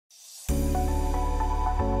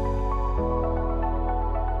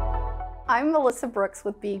I'm Melissa Brooks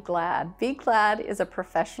with Be Glad. Be Glad is a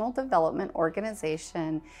professional development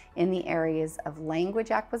organization in the areas of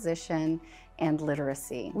language acquisition and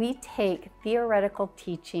literacy. We take theoretical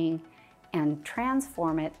teaching and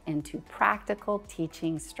transform it into practical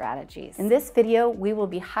teaching strategies. In this video, we will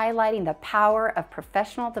be highlighting the power of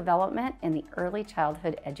professional development in the early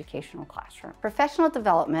childhood educational classroom. Professional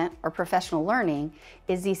development or professional learning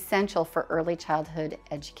is essential for early childhood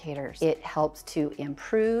educators. It helps to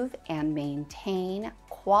improve and maintain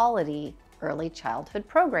quality early childhood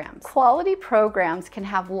programs. Quality programs can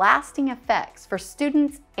have lasting effects for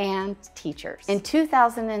students and teachers. In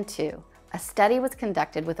 2002, a study was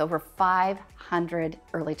conducted with over 500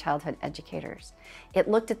 early childhood educators. It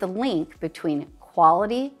looked at the link between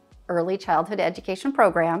quality early childhood education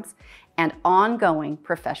programs and ongoing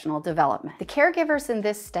professional development. The caregivers in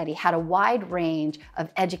this study had a wide range of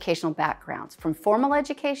educational backgrounds, from formal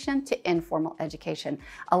education to informal education,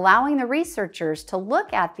 allowing the researchers to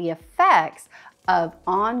look at the effects of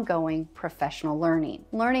ongoing professional learning.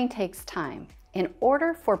 Learning takes time. In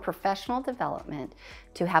order for professional development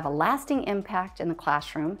to have a lasting impact in the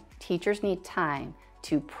classroom, teachers need time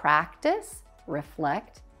to practice,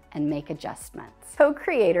 reflect, and make adjustments.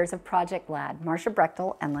 Co-creators of Project GLAD, Marcia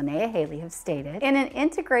Brechtel and Linnea Haley, have stated, in an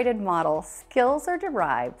integrated model, skills are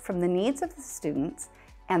derived from the needs of the students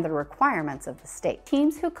and the requirements of the state.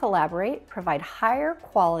 Teams who collaborate provide higher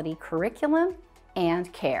quality curriculum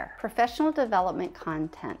and care. Professional development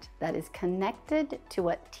content that is connected to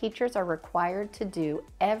what teachers are required to do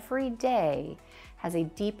every day has a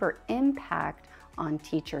deeper impact on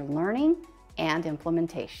teacher learning and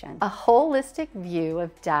implementation. A holistic view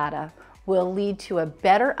of data will lead to a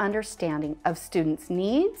better understanding of students'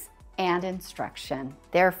 needs and instruction.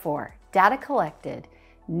 Therefore, data collected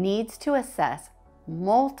needs to assess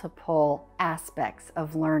multiple aspects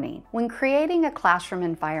of learning. When creating a classroom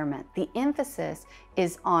environment, the emphasis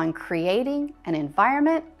is on creating an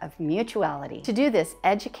environment of mutuality. To do this,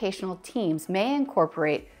 educational teams may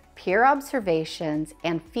incorporate peer observations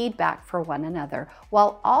and feedback for one another,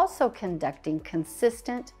 while also conducting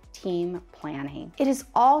consistent team planning. It is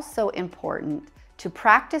also important to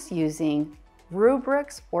practice using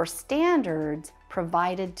rubrics or standards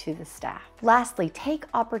provided to the staff. Lastly, take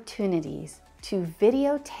opportunities to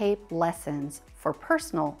videotape lessons for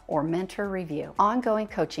personal or mentor review. Ongoing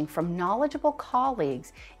coaching from knowledgeable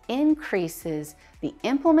colleagues increases the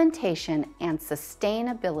implementation and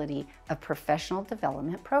sustainability of professional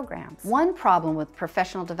development programs. One problem with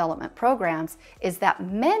professional development programs is that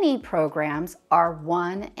many programs are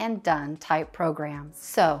one and done type programs.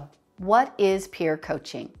 So, what is peer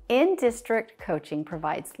coaching? In-district coaching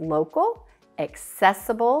provides local,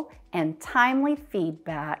 accessible, and timely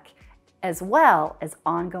feedback as well as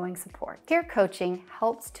ongoing support. Peer coaching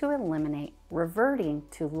helps to eliminate reverting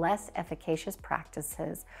to less efficacious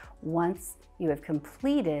practices once you have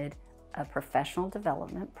completed a professional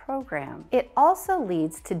development program. It also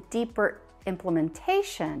leads to deeper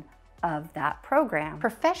implementation of that program.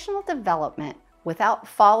 Professional development without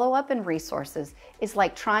follow-up and resources is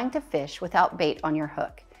like trying to fish without bait on your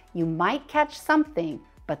hook. You might catch something,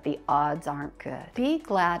 but the odds aren't good. Be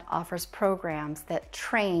Glad offers programs that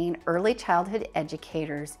train early childhood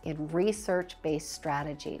educators in research-based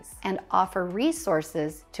strategies and offer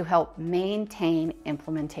resources to help maintain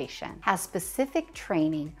implementation, has specific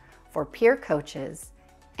training for peer coaches,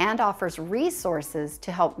 and offers resources to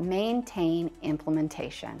help maintain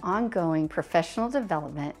implementation. Ongoing professional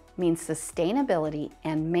development means sustainability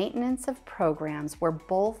and maintenance of programs where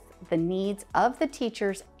both the needs of the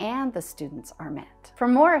teachers and the students are met. For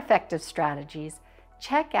more effective strategies,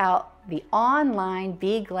 check out the online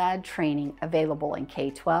Be Glad training available in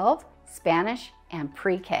K-12, Spanish, and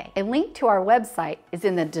pre-K. A link to our website is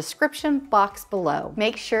in the description box below.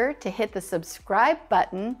 Make sure to hit the subscribe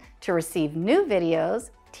button to receive new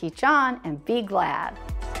videos. Teach on and be glad.